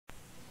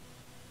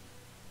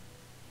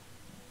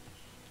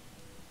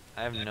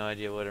I have no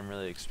idea what I'm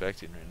really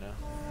expecting right now.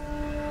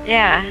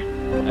 Yeah.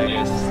 I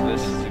guess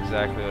this is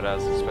exactly what I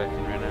was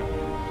expecting right now.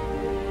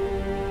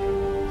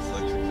 This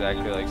looks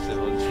exactly like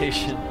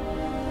civilization.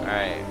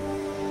 Alright,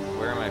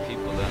 where are my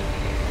people then?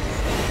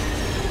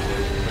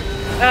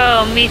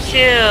 Oh, me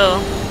too.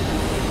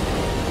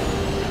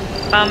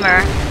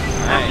 Bummer. I'm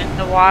Alright, in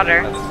the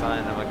water. that's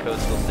fine. I'm a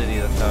coastal city.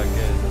 That's how it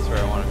goes. That's where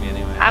I want to be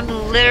anyway. I'm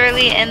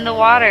literally in the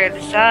water.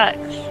 This sucks.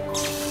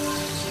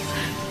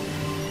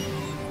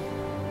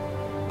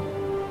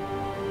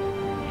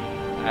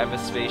 I have a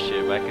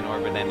spaceship. I can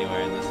orbit anywhere,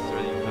 and this is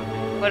where you put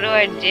me. What do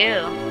I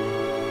do?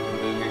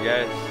 Move your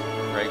guys.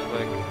 Right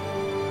click.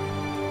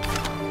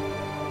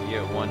 You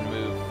get one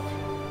move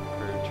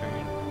per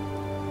turn.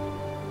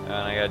 And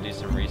I gotta do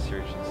some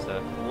research and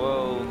stuff.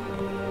 Whoa.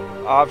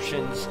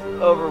 Options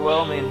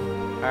overwhelming.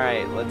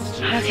 Alright, let's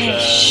just Okay.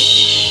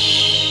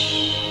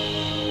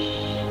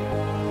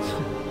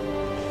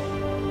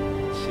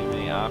 too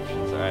many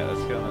options. Alright,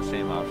 let's go on the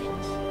same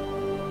options.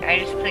 I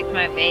just clicked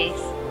my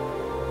base.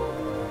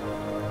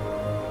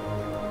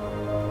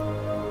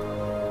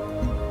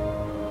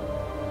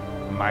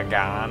 My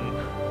God.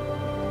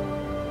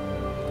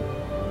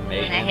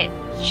 And I hit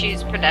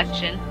choose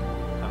production.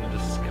 I'm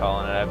just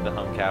calling it. I have the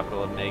home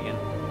capital of Megan.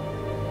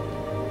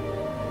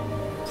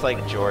 It's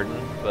like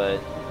Jordan, but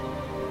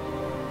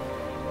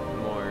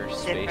more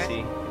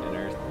spacey and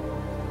Earth.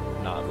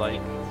 Not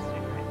like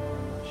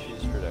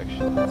choose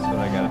production. That's what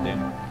I gotta do.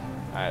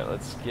 Alright,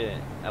 let's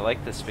get. I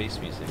like the space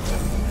music.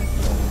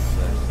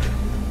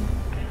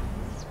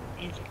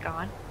 Is it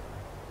gone?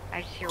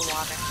 I just hear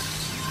water.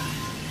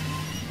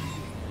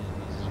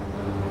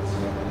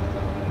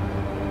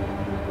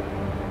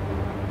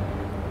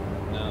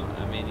 No,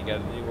 I mean you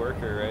gotta do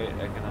worker, right?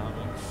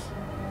 Economics.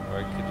 Or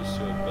I could just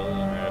do a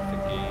building right off the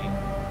gate.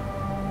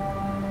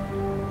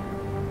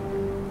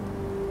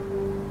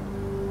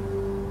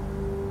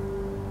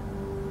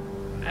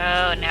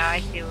 Oh, now I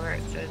see where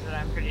it says what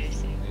I'm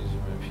producing. These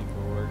are my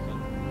people working.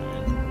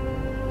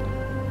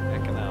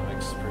 Right.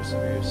 Economics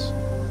perseveres.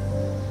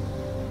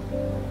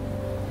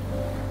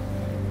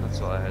 That's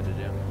all I had to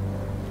do.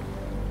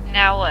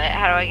 Now what?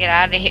 How do I get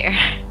out of here?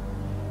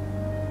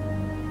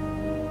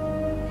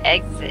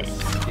 Exit.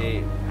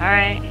 Escape.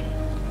 Alright.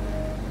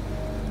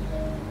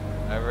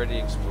 I've already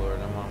explored.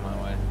 I'm on my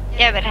way.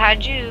 Yeah, but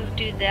how'd you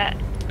do that?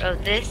 Oh,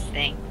 this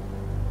thing.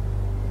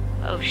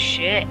 Oh,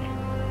 shit.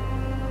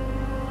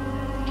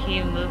 Can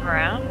you move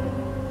around?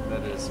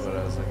 That is what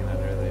I was looking at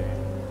earlier.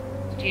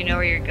 Do you know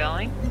where you're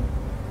going?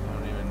 I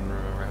don't even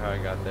remember how I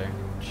got there.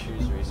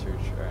 Choose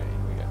research. Alright,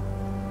 here we go.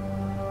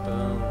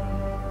 Boom.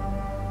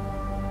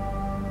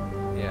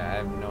 Yeah, I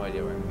have no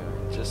idea where I'm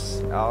going.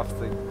 Just off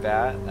the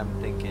bat, I'm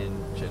thinking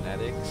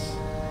genetics.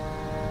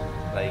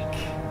 Like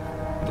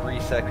 3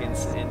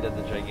 seconds into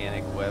the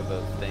gigantic web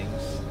of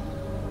things.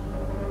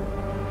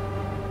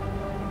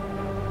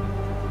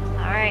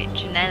 Alright,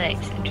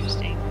 genetics.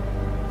 Interesting.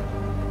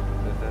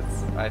 But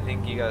that's. I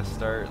think you gotta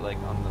start like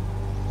on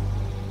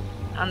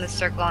On the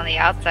circle on the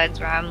outside's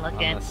where I'm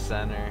looking. the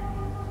center.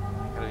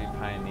 You gotta be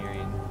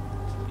pioneering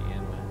to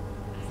begin with.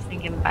 I was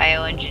thinking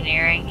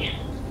bioengineering.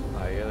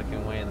 Oh, you're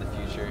looking way in the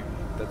future.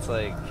 That's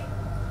like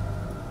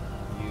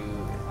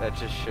that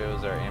just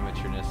shows our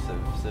amateurness of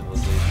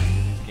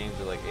civilization. These games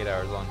are like 8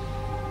 hours long.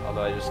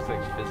 Although I just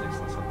clicked physics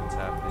and something's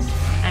happening.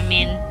 I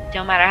mean,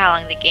 don't matter how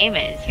long the game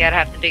is, you gotta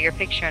have the bigger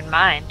picture in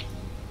mind.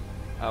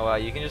 Oh wow,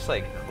 you can just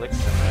like click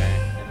somewhere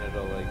and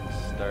it'll like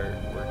start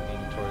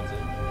working towards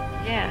it.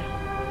 Yeah.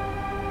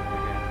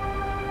 Okay.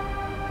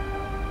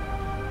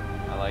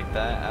 I like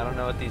that. I don't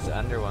know what these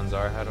under ones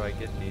are. How do I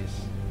get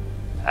these?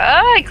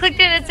 Oh, I clicked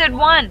it and it said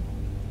 1.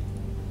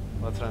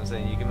 Well, that's what I'm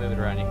saying. You can move it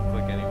around. You can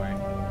click anywhere.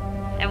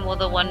 And will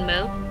the 1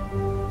 move?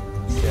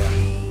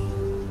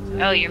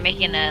 Yeah. Oh, you're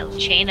making a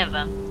chain of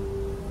them.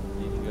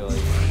 You can go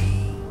like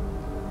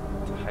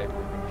to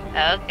hypercomputer.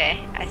 Oh,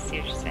 okay, I see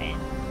what you're saying.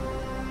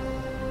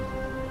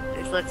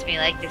 This lets me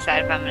like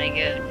decide if I'm gonna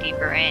go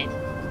deeper in.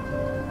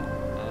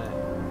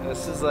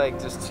 This is like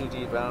just too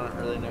deep. I don't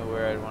really know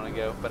where I'd want to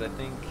go, but I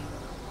think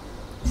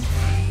so.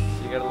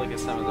 You gotta look at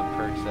some of the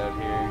perks out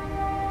here.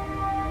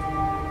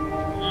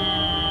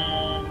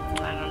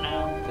 I don't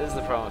know. This is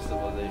the problem with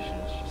civilization.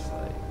 It's just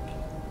like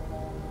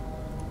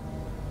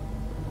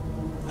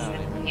I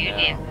don't even know.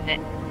 Beauty of it.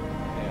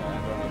 Yeah, I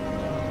don't even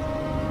know.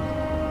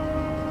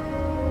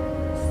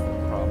 That's the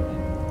problem.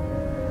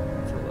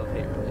 It's a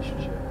love-hate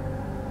relationship.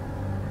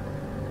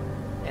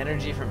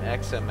 Energy from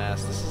XMS.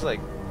 This is like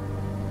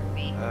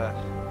alright.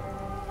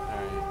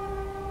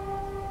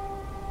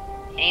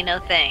 Ain't no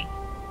thing.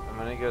 I'm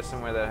gonna go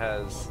somewhere that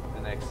has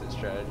an exit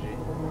strategy.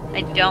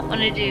 I don't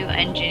want to do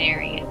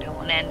engineering. I don't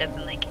want to end up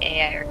in like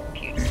AI or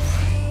computers.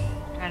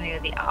 I'm trying to go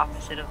the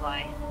opposite of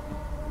life.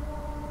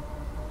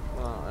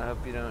 Well, I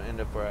hope you don't end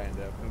up where I end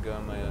up. I'm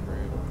going my own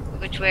route.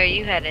 Which way are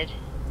you headed?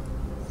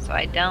 So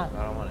I don't.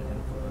 I don't want to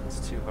influence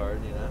too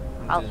hard, you know?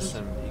 I'm doing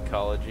some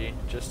ecology.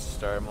 Just to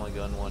start, I'm only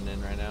going 1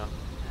 in right now.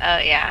 Oh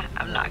yeah,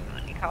 I'm not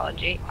going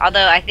ecology.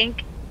 Although I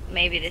think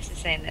maybe this is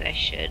saying that I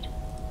should.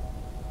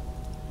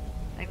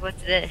 Like,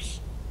 what's this?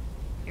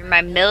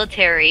 My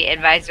military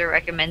advisor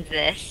recommends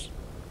this.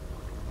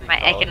 My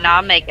Ecology?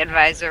 economic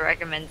advisor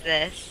recommends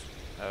this.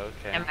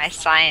 Okay. And my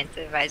science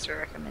advisor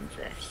recommends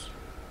this.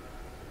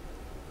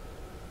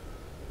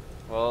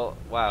 Well,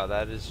 wow,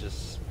 that is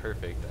just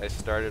perfect. I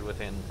started with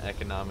an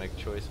economic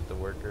choice with the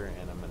worker,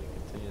 and I'm going to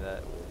continue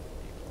that with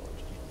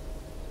ecology.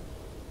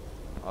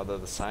 Although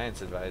the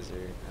science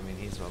advisor, I mean,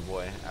 he's my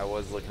boy. I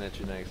was looking at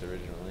genetics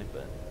originally,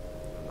 but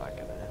I'm not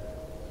going to.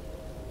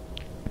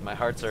 My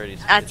heart's already...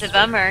 That's a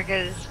bummer,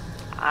 because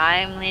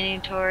I'm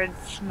leaning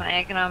towards my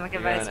economic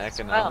advisor. You're on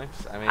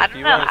economics? Well. I mean, I if don't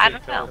you know, want to I take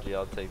don't know. ecology,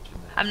 I'll take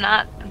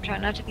genetics. I'm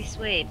trying not to be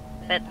swayed,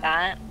 but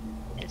that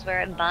is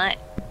where I'm not.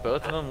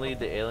 Both of them lead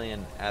to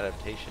alien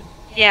adaptation.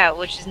 Yeah,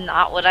 which is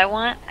not what I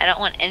want. I don't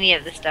want any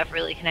of the stuff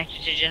really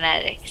connected to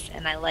genetics,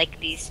 and I like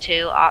these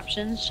two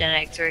options,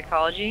 genetics or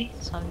ecology,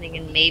 so I'm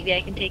thinking maybe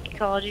I can take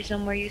ecology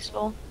somewhere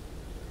useful.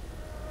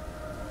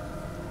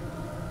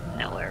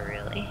 Nowhere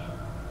really.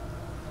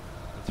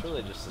 It's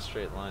really just a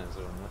straight line is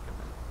what I'm looking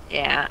at.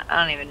 Yeah,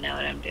 I don't even know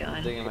what I'm doing.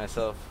 I'm digging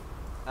myself.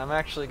 I'm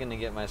actually going to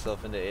get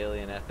myself into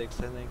alien ethics,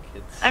 I think.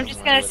 I'm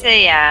just going to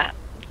say, yeah,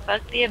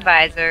 fuck the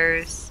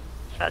advisors,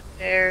 fuck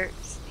their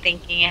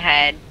thinking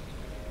ahead.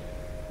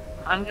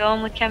 I'm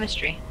going with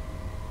chemistry.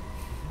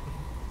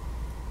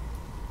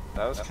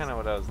 That was kind of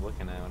what I was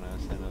looking at when I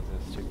was saying I was going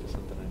to stick to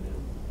something I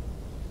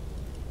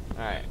knew.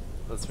 Alright,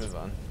 let's move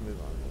on. Move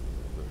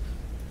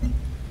on.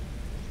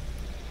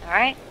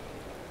 Alright.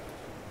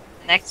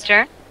 Next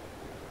turn.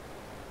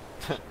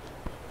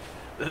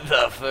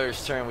 The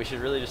first turn. We should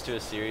really just do a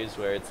series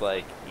where it's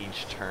like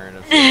each turn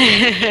of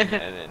and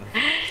then...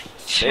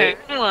 Turn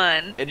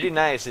one. It'd be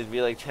nice. It'd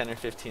be like 10 or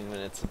 15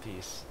 minutes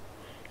apiece.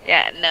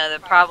 Yeah, no, the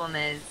problem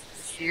is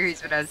the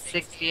series would have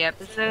 60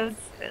 episodes,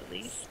 at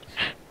least.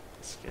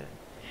 That's good.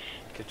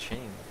 Good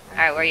chain.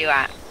 Alright, where you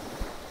at?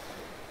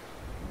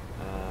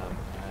 I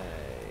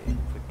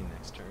clicking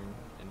next turn,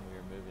 and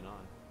we're moving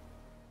on.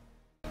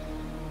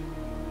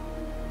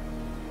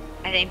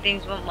 I think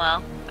things went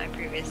well, my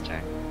previous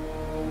turn.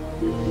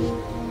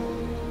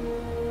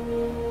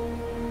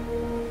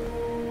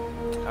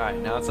 Alright,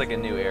 now it's like a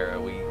new era.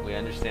 We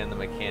understand the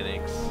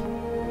mechanics.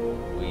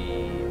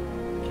 We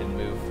can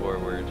move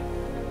forward.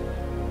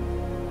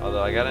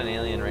 Although I got an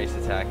alien race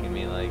attacking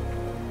me, like,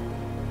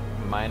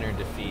 minor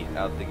defeat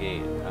out the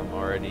gate. I'm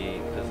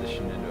already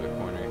positioned into a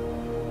corner.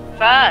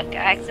 Fuck,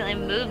 I accidentally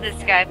moved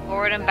this guy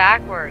forward and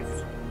backwards.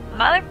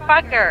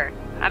 Motherfucker!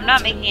 I'm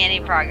not making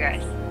any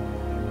progress.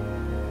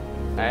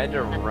 I had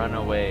to run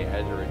away. I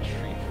had to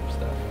retreat from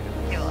stuff.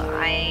 Okay, well,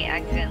 I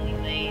accidentally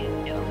laid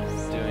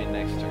those. Doing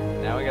next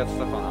turn. Now we got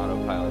stuff on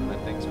autopilot. My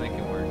thing's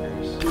making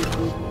workers.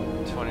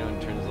 21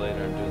 turns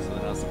later, I'm doing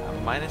something else.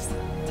 I'm minus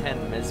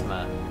 10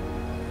 misma.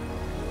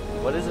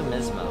 What is a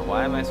misma?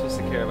 Why am I supposed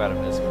to care about a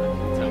misma?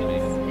 Can you tell me?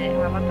 Yeah,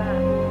 how about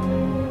that?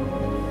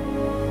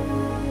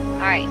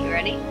 Alright, you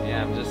ready?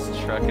 Yeah, I'm just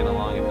trucking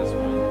along at this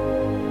point.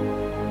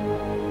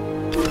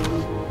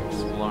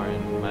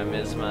 Exploring. My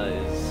misma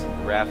is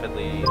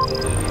rapidly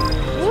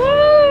diluting.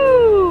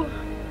 Woo!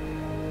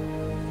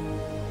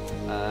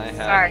 I have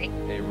Sorry.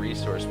 a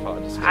resource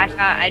pod discovered.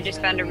 I just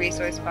found a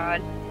resource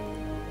pod.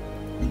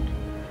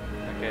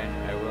 Okay,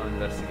 I will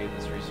investigate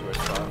this resource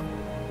pod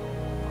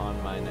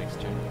on my next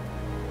turn.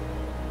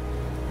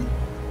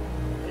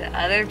 The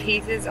other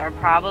pieces are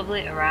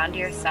probably around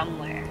here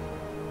somewhere.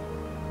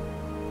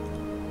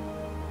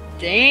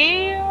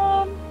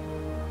 Damn!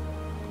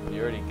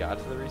 You already got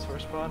to the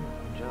resource pod?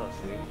 I'm jealous,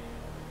 dude.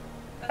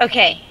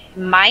 Okay,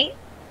 might,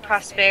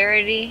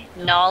 prosperity,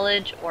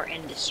 knowledge, or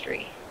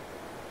industry.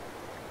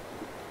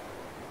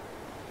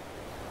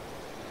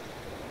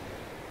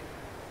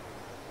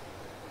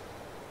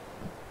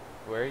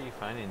 Where are you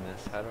finding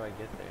this? How do I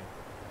get there?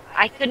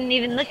 I couldn't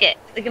even look at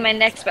my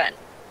next button.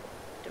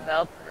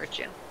 Develop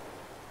virtue.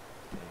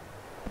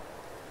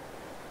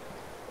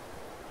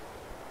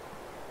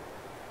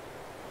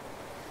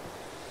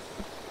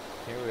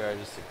 Here we are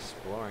just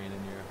exploring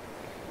and you're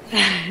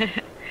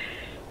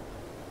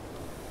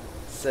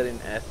setting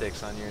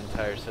ethics on your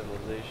entire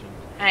civilization.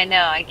 I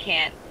know, I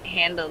can't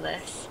handle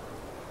this.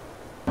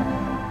 Now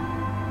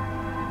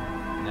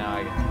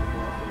I get to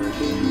develop the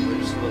virtue. We're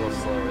just a little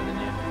slower than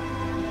you.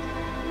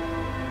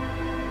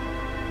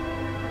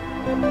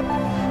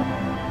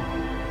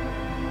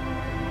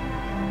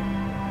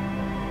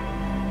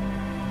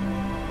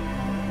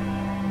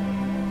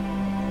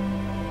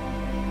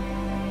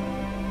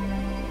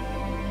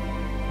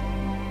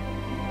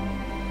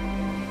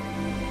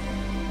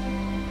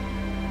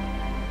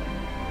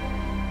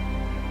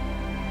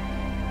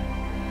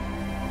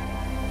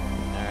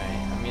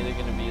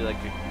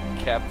 Like a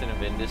captain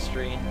of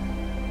industry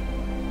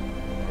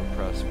or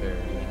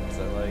prosperity, because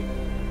I like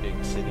big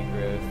city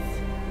growth.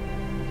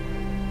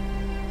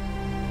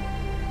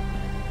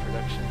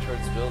 Production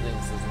towards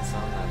buildings doesn't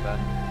sound that bad.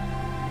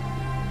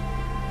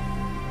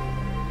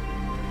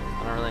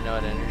 I don't really know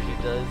what energy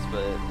does,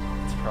 but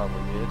it's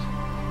probably good.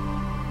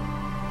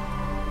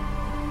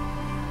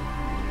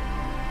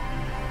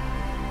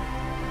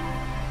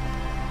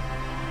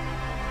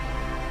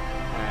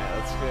 Alright,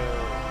 let's go.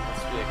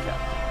 Let's be a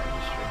captain of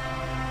industry.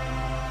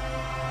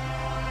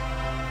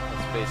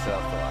 base it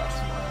off the last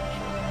one,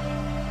 actually.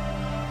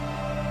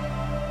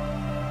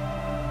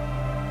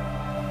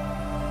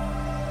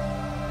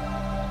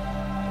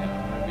 Yeah,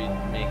 I'm gonna be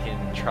making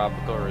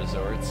tropical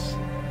resorts.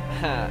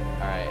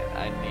 Alright,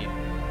 I need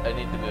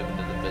to move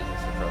into the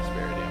business of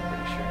prosperity, I'm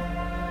pretty sure.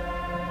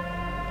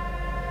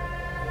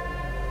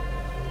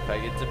 If I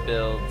get to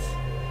build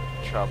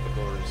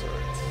tropical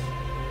resorts,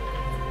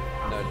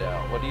 no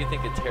doubt. What do you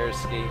think a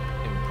terrascape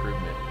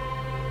improvement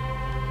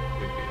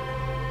would be?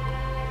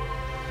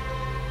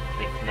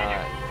 If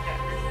not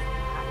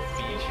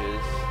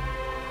beaches.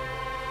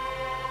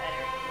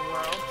 Better in the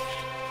world.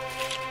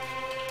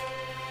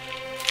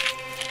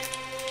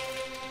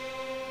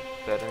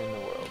 Better in the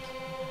world.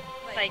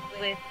 Like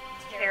with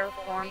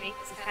terraforming,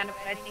 is kind of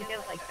what I think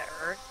of, like the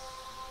earth.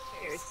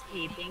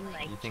 Terrascaping,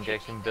 like. You think I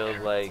can build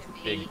like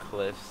big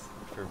cliffs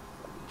for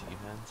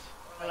defense?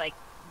 Or like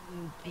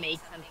make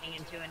something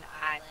into an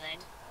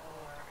island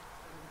or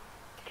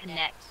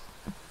connect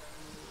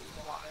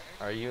water.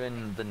 Are you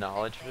in the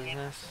knowledge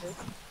business?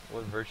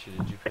 What virtue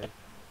did you pick?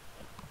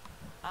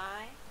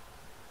 I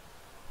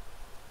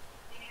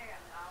think I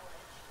got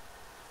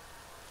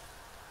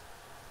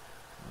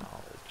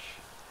Knowledge.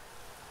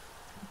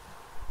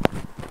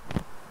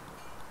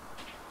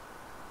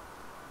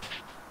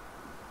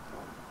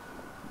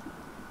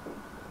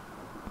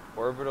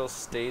 Orbital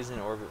stays in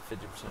orbit 50%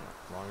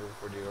 longer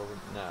before the orbit.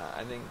 Nah,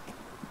 I think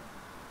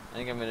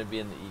I'm gonna be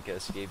in the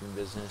eco-escaping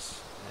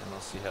business, and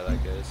we'll see how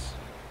that goes.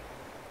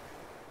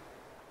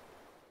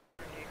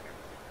 I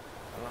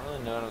don't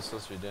really know what I'm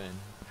supposed to be doing.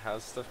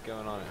 How's stuff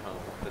going on at home?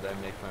 Did I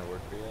make my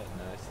worker yet?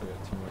 No, I still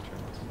got 2 more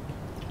turns.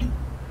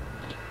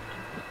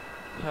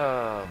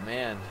 Oh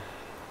man,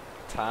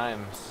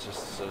 time's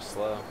just so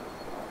slow.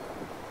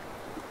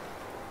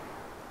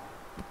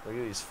 Look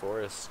at these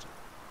forests.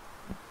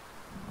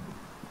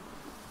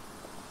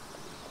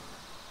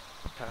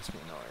 Pass me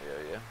no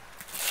area.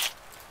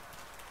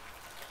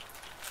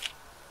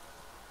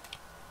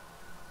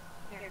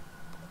 Here.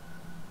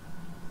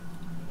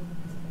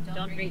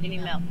 Don't drink any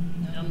milk.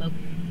 No milk.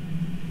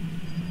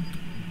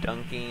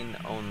 Dunking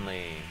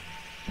only.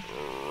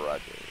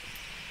 Roger.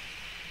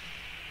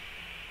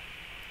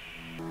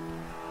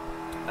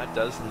 That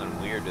does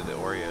something weird to the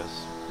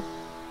Oreos.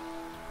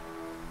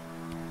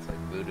 It's like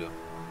voodoo.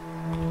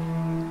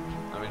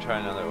 Let me try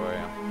another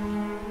Oreo.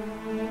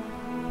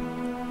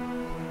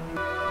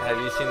 Have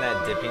you seen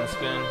that dipping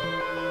spoon?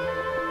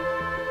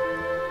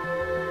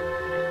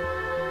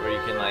 Where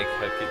you can like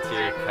hook it to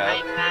your cup? I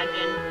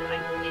imagine I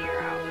can figure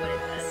out what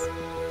it does.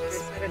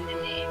 Just put in the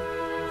name.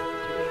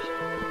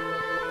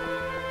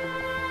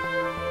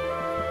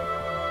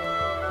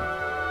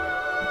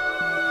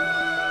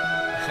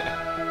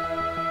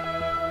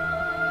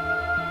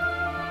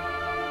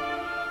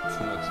 It's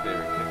Smoke's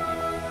favorite cookie.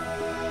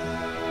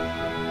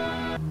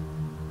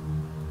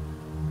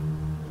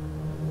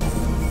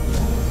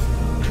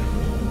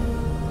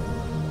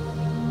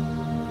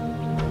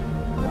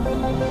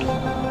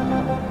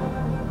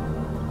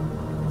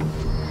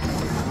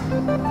 Is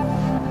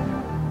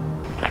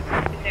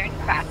there any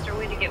faster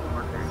way to get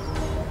workers?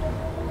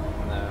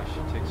 No, she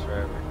takes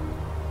forever.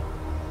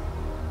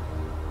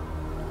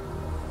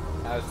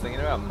 I was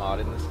thinking about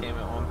modding this game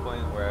at one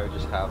point where I would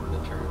just have the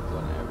turns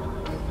on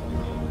everything in the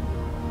game.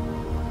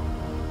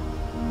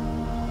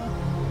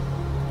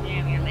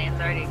 Damn, your land's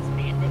already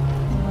expanded.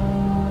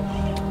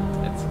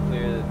 It's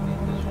clear that the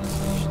indigenous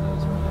nation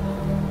is one of the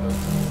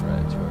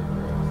threat to our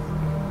growth.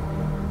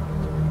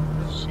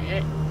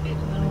 Shit,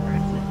 it's not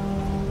aggressive.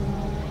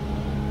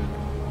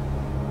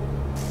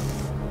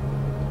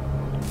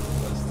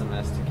 Let's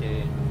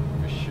domesticate.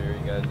 For sure,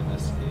 you gotta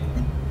domesticate.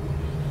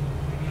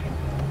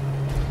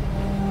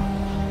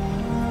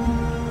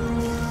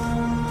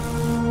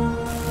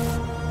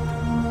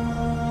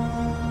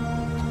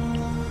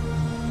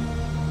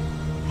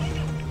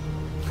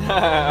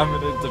 I'm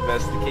gonna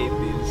domesticate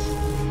these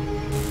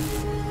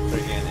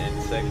friggin'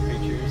 insect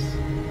creatures.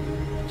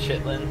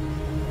 Chitlin.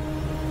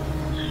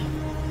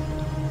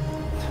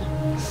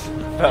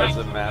 That was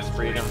a mass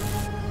breed 'em.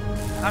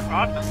 That's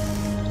awesome.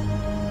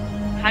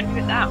 How'd you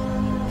get that?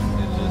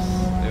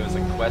 It was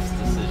a quest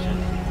decision.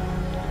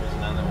 Here's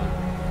another one.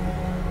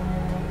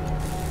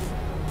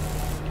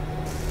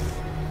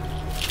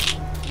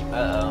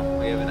 Uh-oh,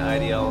 we have an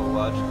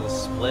ideological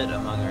split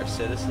among our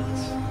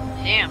citizens.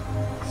 Damn.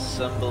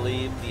 Some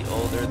believe the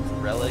old earth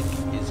relic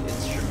is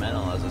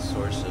instrumental as a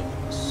source of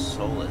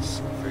solace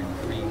for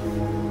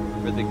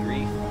the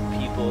grief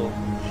people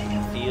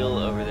feel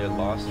over their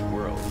lost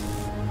world.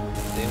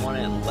 They want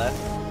it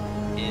left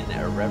in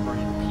a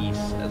reverent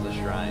peace as a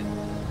shrine.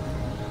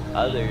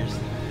 Others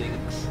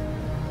thinks,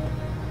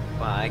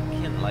 well, I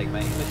can, like,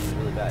 my English is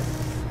really bad.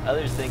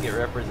 Others think it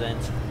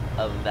represents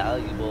a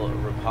valuable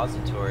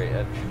repository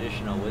of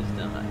traditional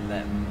wisdom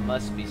that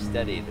must be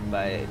studied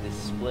by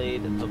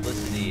displayed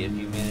publicity if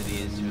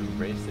humanity is to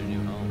embrace their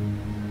new home.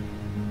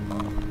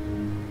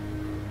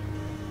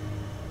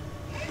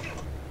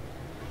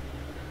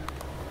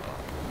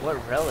 What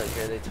relic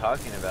are they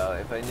talking about?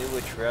 If I knew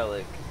which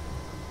relic.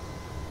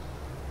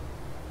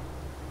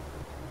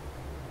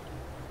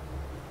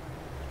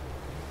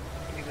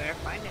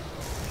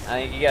 I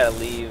think you gotta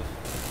leave.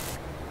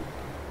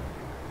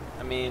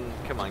 I mean,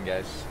 come on,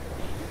 guys.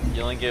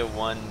 You only get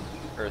one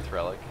Earth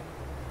relic.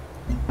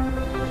 Dun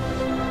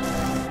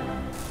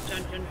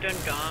dun dun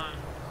dun.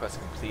 Quest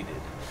completed.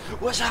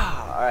 What's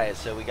up? Alright,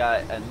 so we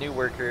got a new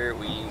worker.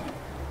 We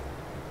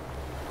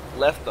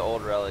left the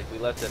old relic. We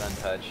left it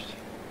untouched.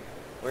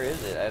 Where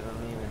is it? I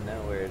don't even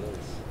know where it is.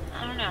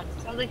 I don't know.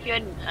 Sounds like you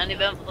had an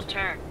uneventful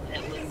turn.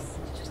 It was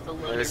just a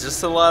little. It was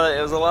just a lot of.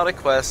 It was a lot of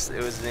quests.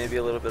 It was maybe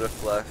a little bit of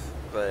fluff,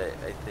 but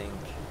I think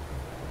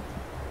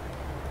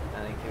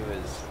it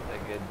was a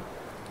good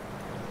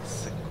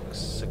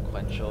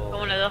sequential.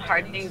 One of the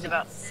hard things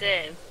about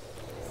Civ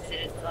is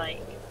it's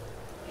like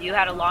you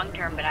had a long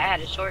term, but I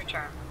had a short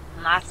term.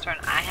 And last turn,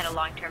 I had a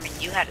long term,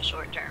 and you had a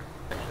short term.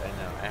 I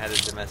know. I had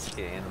to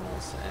domesticate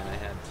animals, and I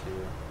had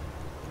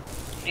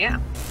to. Yeah.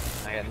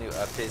 I got new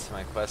updates to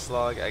my quest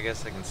log. I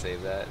guess I can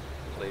save that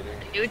later.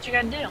 Do what you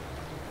gotta do.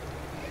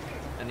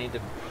 I need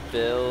to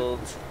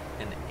build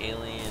an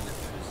alien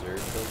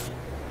preserve building.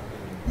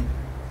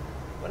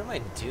 What am I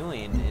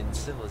doing in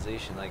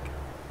Civilization? Like,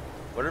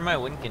 what are my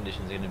win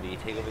conditions going to be?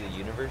 Take over the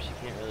universe? You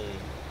can't really...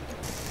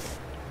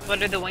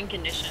 What are the win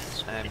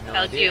conditions? I have It no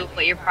tells idea. you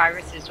what your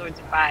progress is towards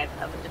a 5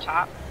 up at the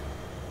top.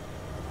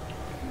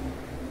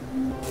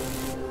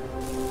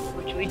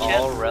 Which we chose.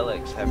 All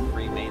relics have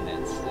free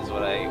maintenance, is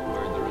what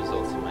were the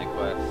results of my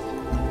quest.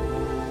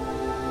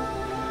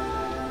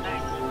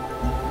 Nice.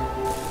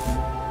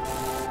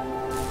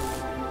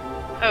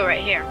 Oh,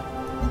 right here.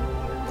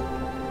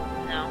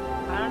 No,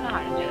 I don't know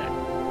how to do it.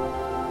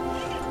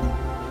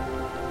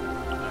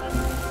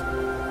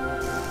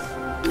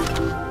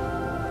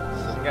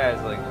 Some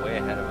guy's like way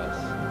ahead of us.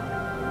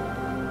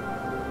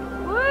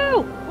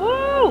 Woo!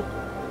 Woo!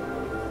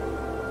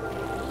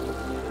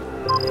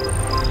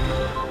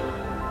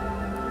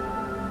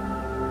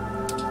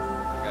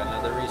 Got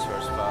another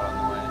resource spot on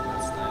the way.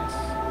 That's nice.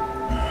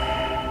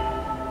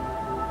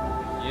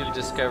 You've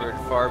discovered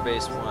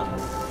Farbase 1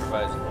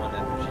 provides 1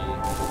 energy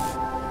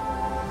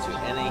to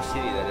any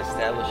city that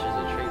establishes a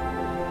trade route.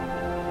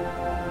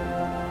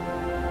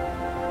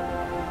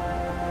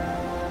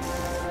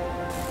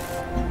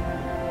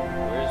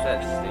 Where's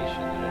that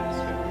station that I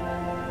discovered?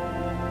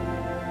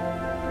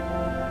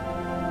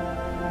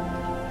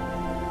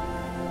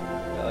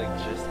 That like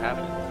just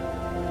happened.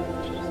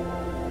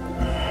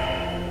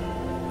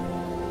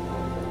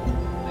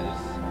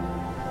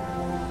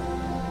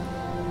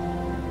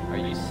 Are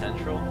you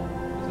central?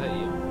 Is that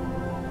you?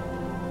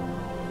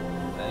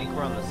 I think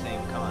we're on the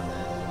same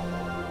continent.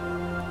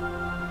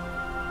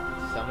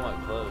 Somewhat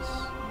close.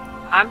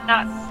 I'm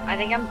not. I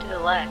think I'm to the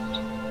left.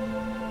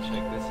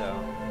 Check this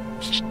out.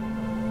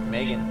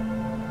 Megan.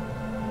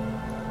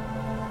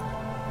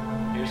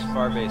 Here's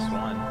Farbase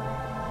 1.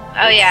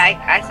 Oh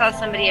yeah, I saw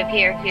somebody up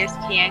here. Here's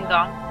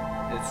Tiangong.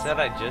 It said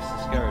I just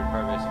discovered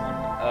Farbase 1.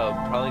 Oh,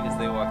 probably because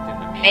they walked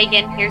into me.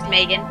 Megan, here's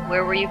Megan.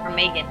 Where were you from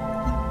Megan?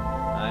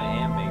 I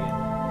am Megan.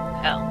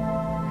 Oh,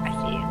 I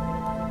see you.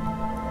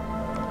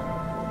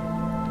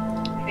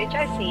 Bitch,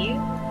 I see you.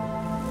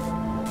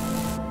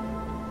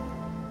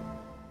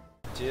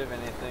 Do you have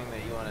anything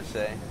that you want to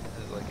say?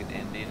 As like an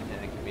ending,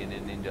 and it can be an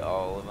ending to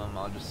all of them.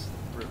 I'll just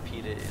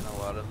repeat it in a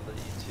lot of the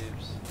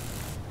YouTubes.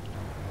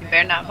 You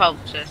better not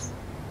publish this.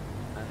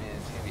 I mean,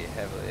 it's gonna be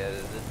heavily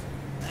edited.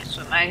 That's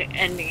what my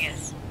ending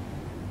is.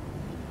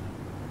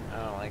 I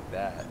don't like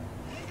that.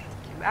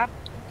 Bye. I'm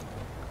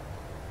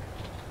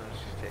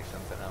just gonna take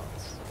something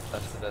else.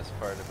 That's the best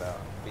part about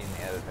being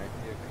the editor.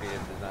 You're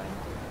creative design.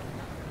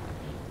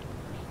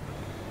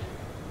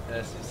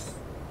 That's just.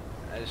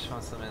 I just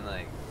want something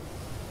like.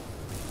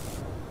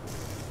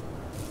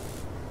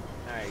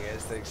 Alright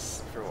guys,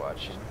 thanks for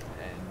watching,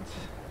 and,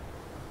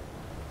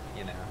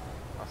 you know,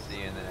 I'll see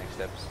you in the next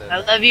episode. I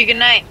love you. Good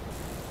night.